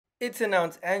It's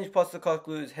announced Ange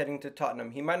Postecoglou is heading to Tottenham.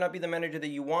 He might not be the manager that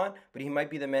you want, but he might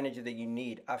be the manager that you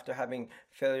need after having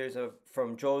failures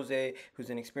from Jose, who's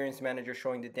an experienced manager,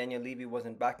 showing that Daniel Levy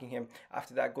wasn't backing him.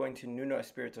 After that, going to Nuno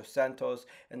Espirito Santos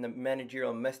and the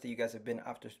managerial mess that you guys have been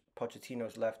after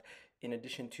Pochettino's left. In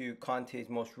addition to Conte's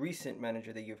most recent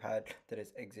manager that you've had that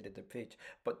has exited the pitch.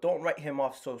 But don't write him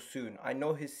off so soon. I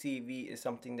know his CV is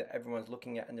something that everyone's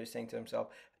looking at and they're saying to themselves,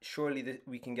 surely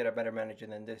we can get a better manager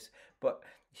than this. But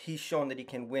he's shown that he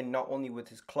can win not only with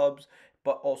his clubs,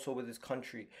 but also with his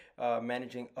country,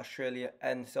 managing Australia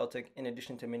and Celtic in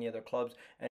addition to many other clubs.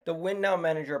 And the win now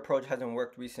manager approach hasn't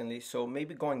worked recently, so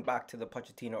maybe going back to the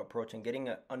Pochettino approach and getting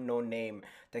an unknown name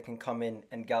that can come in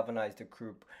and galvanize the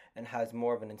group and has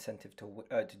more of an incentive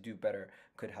to do better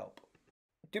could help.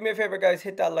 Do me a favor, guys,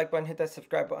 hit that like button, hit that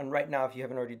subscribe button right now if you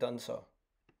haven't already done so.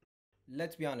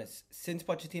 Let's be honest, since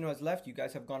Pochettino has left, you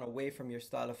guys have gone away from your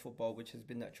style of football, which has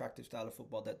been the attractive style of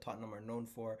football that Tottenham are known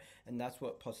for, and that's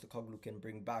what Postecoglou can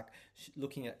bring back.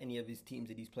 Looking at any of his teams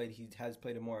that he's played, he has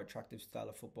played a more attractive style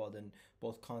of football than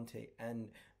both Conte and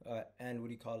what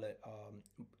do you call it,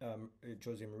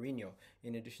 Jose Mourinho.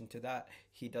 In addition to that,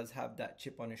 he does have that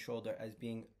chip on his shoulder as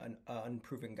being an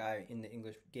unproven guy in the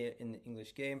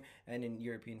English game and in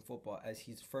European football. As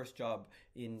his first job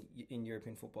in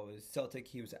European football was Celtic,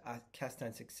 he was a cast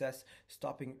iron success,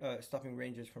 stopping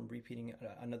Rangers from repeating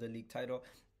another league title,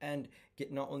 and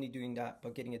not only doing that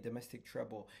but getting a domestic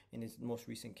treble in his most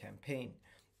recent campaign.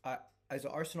 As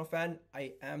an Arsenal fan,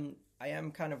 I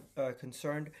am kind of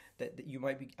concerned that you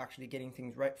might be actually getting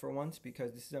things right for once,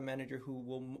 because this is a manager who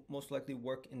will most likely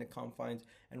work in the confines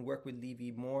and work with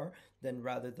Levy more than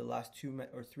rather the last two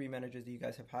or three managers that you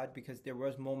guys have had, because there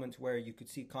was moments where you could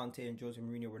see Conte and Jose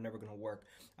Mourinho were never going to work.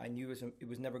 I knew it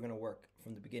was never going to work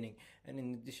from the beginning. And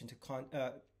in addition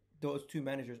to those two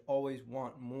managers always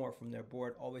want more from their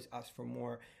board, always ask for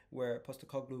more, where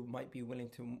Postecoglou might be willing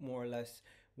to more or less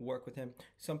work with him.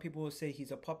 Some people will say he's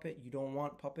a puppet. You don't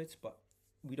want puppets, but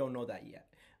we don't know that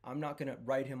yet. I'm not going to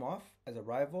write him off as a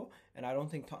rival, and I don't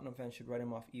think Tottenham fans should write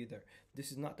him off either.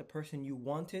 This is not the person you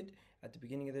wanted at the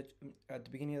beginning of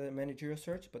the managerial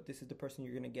search, but this is the person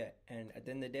you're going to get. And at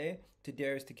the end of the day, to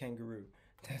dare is to kangaroo.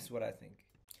 That's what I think.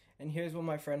 And here's what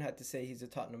my friend had to say. He's a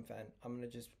Tottenham fan. I'm going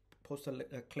to just post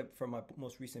a clip from my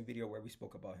most recent video where we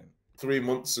spoke about him. 3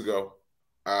 months ago,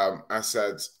 I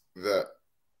said that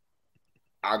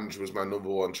Ange was my number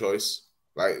one choice.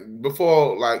 Like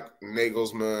before, like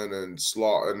Nagelsmann and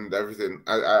Slot and everything.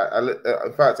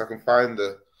 In fact,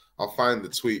 I'll find the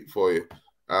tweet for you.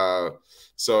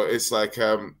 So it's like,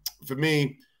 for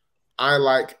me, I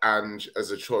like Ange as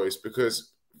a choice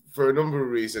because for a number of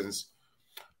reasons.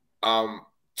 In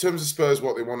terms of Spurs,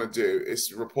 what they want to do,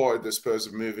 it's reported that Spurs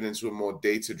are moving into a more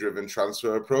data-driven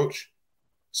transfer approach.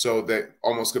 So they're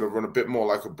almost going to run a bit more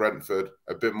like a Brentford,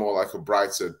 a bit more like a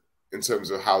Brighton in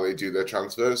terms of how they do their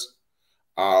transfers.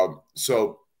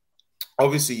 So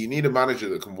obviously you need a manager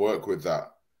that can work with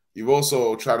that. You're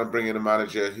also trying to bring in a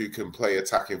manager who can play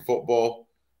attacking football,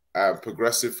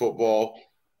 progressive football,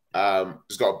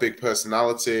 who's got a big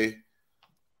personality,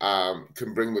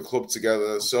 can bring the club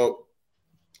together. So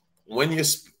when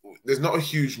there's not a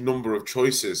huge number of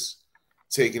choices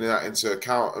taking that into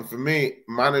account. And for me,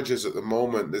 managers at the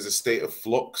moment, there's a state of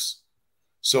flux.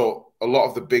 So a lot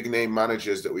of the big name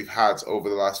managers that we've had over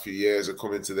the last few years are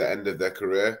coming to the end of their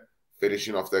career,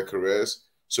 finishing off their careers.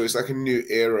 So it's like a new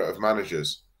era of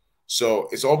managers. So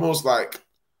it's almost like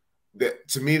that.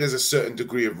 To me, there's a certain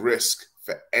degree of risk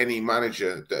for any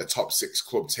manager that a top six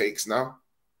club takes now.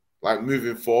 Like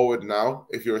moving forward now,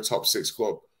 if you're a top six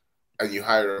club and you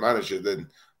hire a manager, then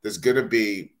there's going to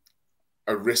be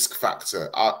a risk factor.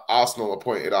 Arsenal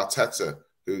appointed Arteta,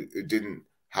 who didn't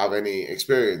have any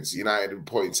experience. United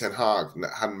appointed Ten Hag,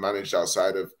 hadn't managed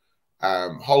outside of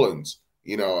Holland.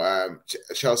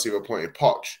 Chelsea have appointed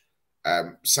Poch,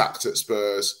 sacked at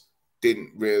Spurs,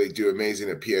 didn't really do amazing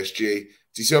at PSG.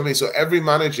 Do you see what I mean? So every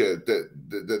manager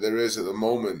that there is at the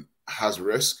moment has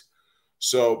risk.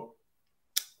 So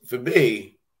for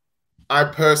me, I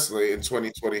personally, in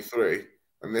 2023,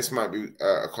 and this might be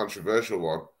a controversial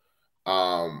one,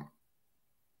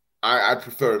 I'd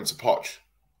prefer him to Poch.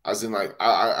 As in, like,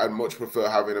 I'd much prefer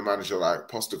having a manager like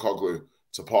Postecoglou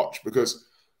to Poch, because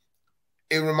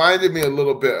it reminded me a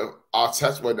little bit of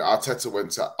Arteta when Arteta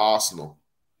went to Arsenal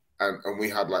and we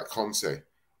had, like, Conte.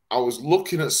 I was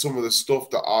looking at some of the stuff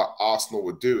that Arsenal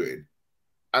were doing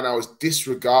and I was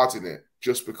disregarding it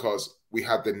just because we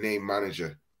had the name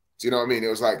manager. Do you know what I mean? It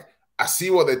was like, I see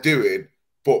what they're doing,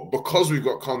 but because we've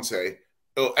got Conte,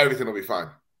 everything will be fine.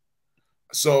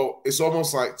 So it's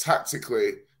almost like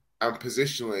tactically and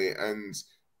positionally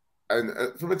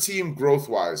and from a team growth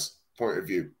wise point of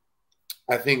view,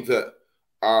 I think that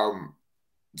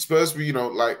Spurs,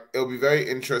 like it'll be very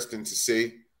interesting to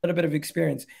see. A little bit of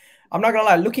experience. I'm not gonna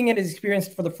lie, looking at his experience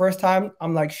for the first time,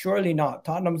 I'm like, surely not.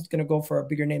 Tottenham's gonna go for a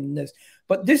bigger name than this.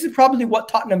 But this is probably what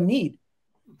Tottenham need.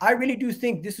 I really do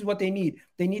think this is what they need.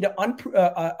 They need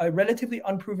a relatively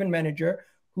unproven manager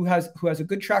who has a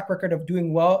good track record of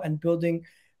doing well and building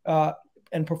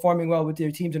and performing well with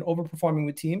their teams and overperforming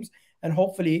with teams. And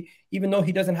hopefully, even though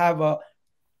he doesn't have a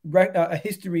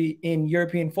history in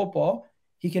European football,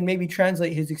 he can maybe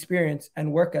translate his experience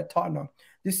and work at Tottenham.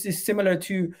 This is similar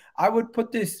to, I would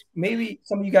put this, maybe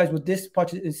some of you guys would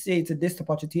say it's a diss to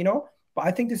Pochettino, but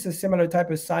I think this is a similar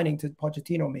type of signing to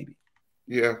Pochettino, maybe.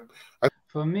 Yeah.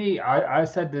 For me, I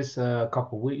said this a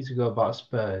couple of weeks ago about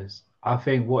Spurs. I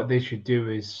think what they should do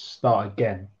is start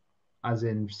again, as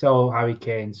in sell Harry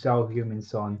Kane, sell Heung-min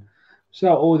Son,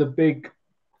 sell all the big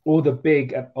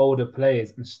and older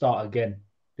players and start again.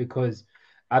 Because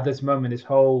at this moment, this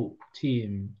whole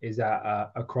team is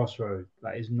at a crossroad.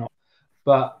 Like, it's not.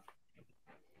 But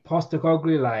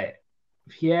Postecoglou, like,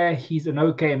 yeah, he's an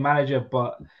okay manager,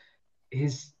 but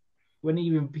his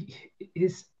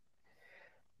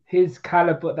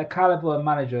caliber, the caliber of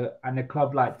manager and a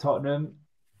club like Tottenham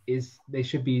they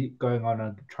should be going on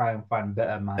and try and find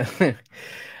better man.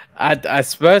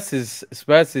 Spurs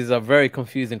is a very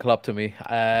confusing club to me,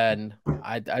 and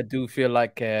I do feel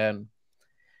like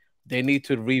they need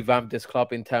to revamp this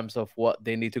club in terms of what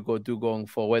they need to go do going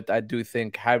forward. I do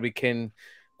think Harry Kane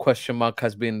question mark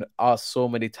has been asked so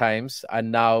many times,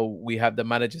 and now we have the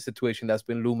manager situation that's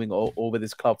been looming over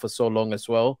this club for so long as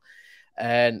well.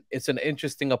 And it's an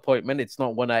interesting appointment. It's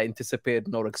not one I anticipated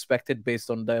nor expected based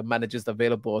on the managers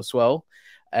available as well.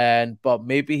 But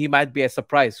maybe he might be a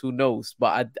surprise. Who knows?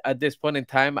 But at this point in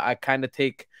time, I kind of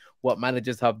take what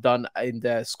managers have done in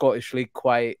the Scottish League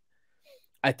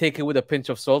I take it with a pinch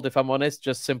of salt, if I'm honest,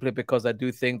 just simply because I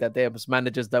do think that there's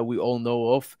managers that we all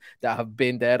know of that have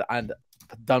been there and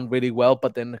done really well,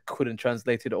 but then couldn't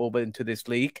translate it over into this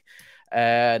league.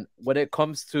 And when it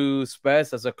comes to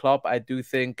Spurs as a club, I do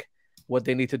think what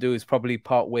they need to do is probably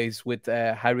part ways with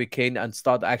Harry Kane and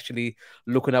start actually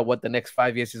looking at what the next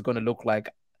 5 years is going to look like.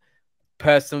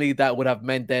 Personally, that would have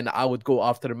meant then I would go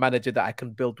after a manager that I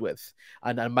can build with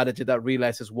and a manager that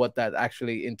realizes what that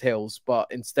actually entails. But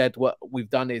instead, what we've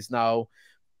done is now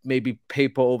maybe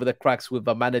paper over the cracks with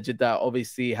a manager that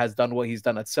obviously has done what he's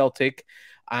done at Celtic.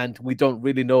 And we don't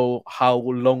really know how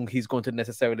long he's going to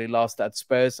necessarily last at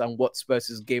Spurs and what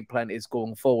Spurs' game plan is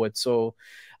going forward. So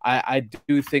I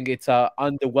do think it's an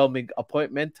underwhelming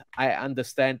appointment. I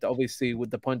understand, obviously,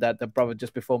 with the point that the brother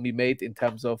just before me made in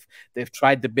terms of they've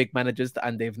tried the big managers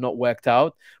and they've not worked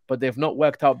out, but they've not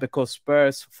worked out because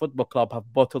Spurs Football Club have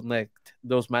bottlenecked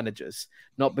those managers,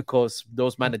 not because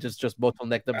those managers just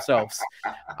bottleneck themselves.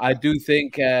 I do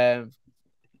think with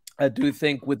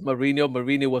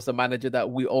Mourinho was a manager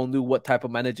that we all knew what type of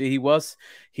manager he was.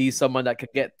 He's someone that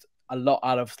could get a lot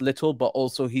out of little, but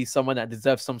also he's someone that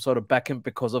deserves some sort of backing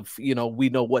because of, we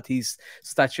know what his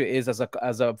stature is as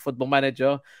a football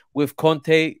manager. With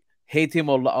Conte, hate him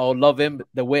or love him,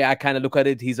 the way I kind of look at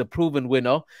it, he's a proven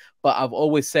winner. But I've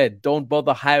always said, don't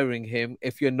bother hiring him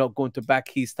if you're not going to back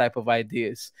his type of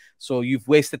ideas. So you've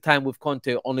wasted time with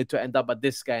Conte only to end up at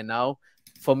this guy now.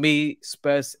 For me,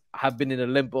 Spurs have been in a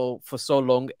limbo for so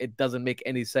long, it doesn't make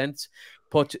any sense.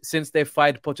 Since they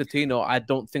fired Pochettino, I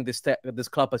don't think this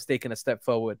club has taken a step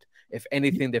forward. If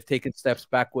anything, they've taken steps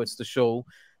backwards to show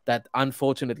that,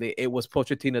 unfortunately, it was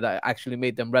Pochettino that actually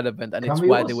made them relevant, and it's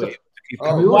why they were able to keep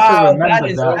coming. Wow, that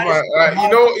is,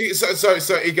 so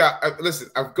Iga, listen,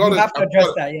 I've got to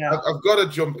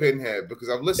jump in here because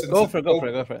I've listened to both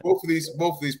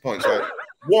of these points. Right?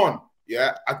 One,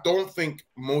 yeah, I don't think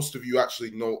most of you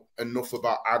actually know enough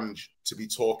about Ange to be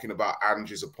talking about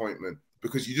Ange's appointment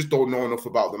because you just don't know enough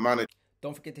about the manager.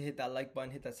 Don't forget to hit that like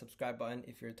button, hit that subscribe button.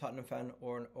 If you're a Tottenham fan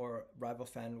or rival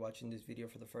fan watching this video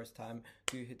for the first time,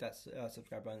 do hit that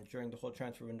subscribe button. During the whole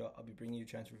transfer window, I'll be bringing you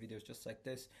transfer videos just like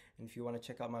this. And if you want to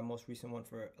check out my most recent one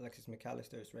for Alexis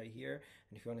McAllister, it's right here.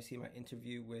 And if you want to see my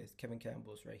interview with Kevin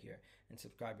Campbell, it's right here. And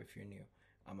subscribe if you're new.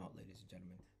 I'm out, ladies and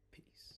gentlemen. Peace.